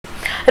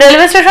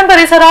Railway station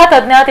परिसरात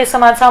अज्ञात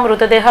इसमाचा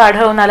मृतदेह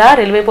आढळून आला।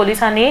 रेल्वे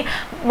पोलिसांनी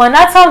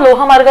मनाचा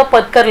लोहमार्ग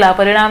पत्करला।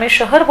 परिणामी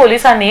शहर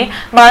पोलिसांनी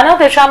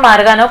मानवतेच्या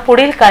मार्गाने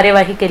पुढील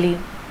कार्यवाही केली।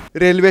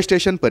 रेल्वे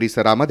स्टेशन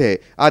परिसरामध्ये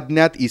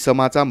अज्ञात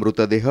इसमाचा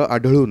मृतदेह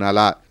आढळून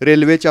आला।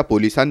 रेल्वेच्या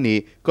पोलिसांनी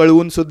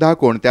कळवून सुद्धा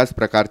कोणत्याच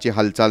प्रकारची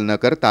हालचाल न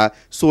करता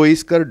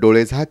सोयीस्कर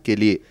डोळेझाक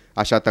केली।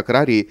 अशा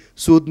तक्रारी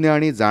सुज्ञ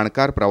आणि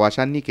जाणकार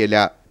प्रवाशांनी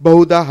केल्या।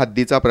 बहुधा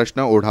हद्दीचा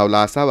प्रश्न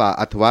ओढावला असावा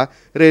अथवा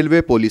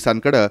रेल्वे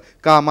पोलिसांकडे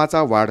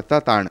कामाचा वाढता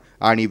ताण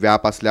आणि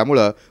व्याप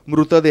असल्यामुळे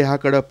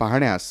मृतदेहाकडे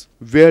पाहण्यास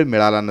वेळ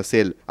मिळाला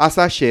नसेल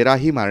असा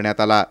शेराही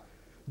मारण्यात आला।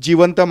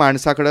 जिवंत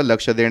माणसाकडे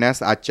लक्ष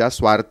देण्यास आजच्या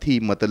स्वार्थी,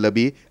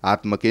 मतलबी,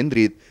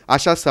 आत्मकेंद्रित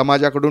अशा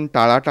समाजाकडून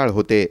टाळाटाळ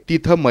होते।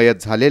 तिथं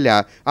मयत झालेल्या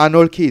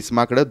अनोळखी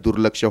इसमाकडे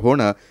दुर्लक्ष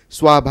होणं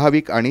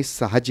स्वाभाविक आणि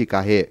साहजिक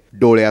आहे।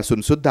 डोळे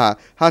असून सुद्धा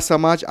हा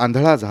समाज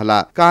आंधळा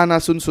झाला, कान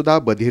असून सुद्धा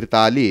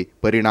बधिरता आली।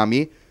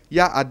 परिणामी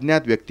या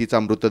अज्ञात व्यक्तीचा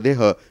मृतदेह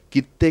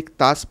कित्येक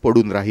तास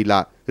पडून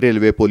राहिला।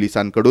 रेल्वे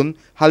पोलिसांकडून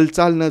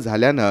हालचाल न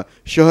झाल्यानं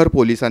शहर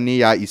पोलिसांनी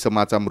या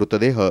इसमाचा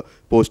मृतदेह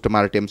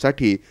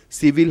पोस्टमार्टमसाठी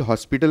सिव्हिल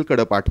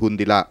हॉस्पिटलकडे पाठवून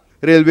दिला।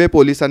 रेल्वे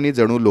पोलिसांनी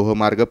जणू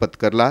लोहमार्ग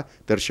पत्करला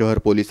तर शहर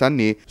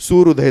पोलिसांनी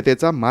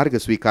सुहृदयतेचा मार्ग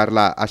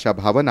स्वीकारला अशा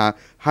भावना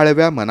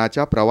हळव्या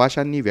मनाच्या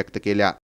प्रवाशांनी व्यक्त केल्या।